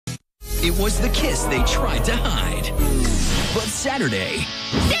It was the kiss they tried to hide. But Saturday,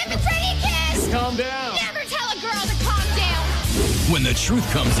 Snap and Freddy kiss! Calm down. Never tell a girl to calm down. when the truth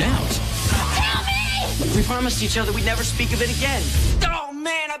comes out, Tell me! We promised each other we'd never speak of it again. Oh,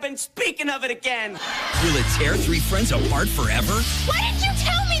 man, I've been speaking of it again. will it tear three friends apart forever? Why didn't you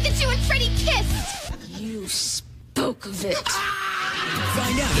tell me that you and Freddy kissed? You spoke of it.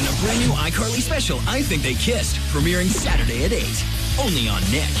 Find out in a brand new iCarly special, I Think They Kissed, premiering Saturday at 8. Only on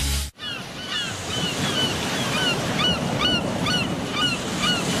Nick.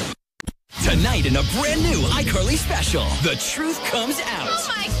 Tonight in a brand new iCarly special, the truth comes out. Oh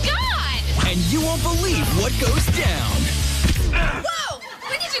my god! And you won't believe what goes down. Whoa!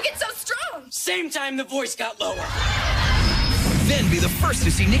 When did you get so strong? Same time the voice got lower. Then be the first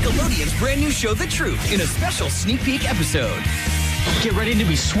to see Nickelodeon's brand new show, The Truth, in a special sneak peek episode. Get ready to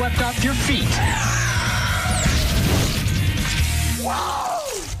be swept off your feet.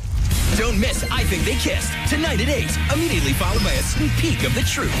 Don't miss I Think They Kissed, tonight at 8, immediately followed by a sneak peek of The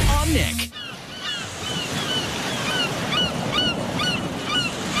Truth on Nick.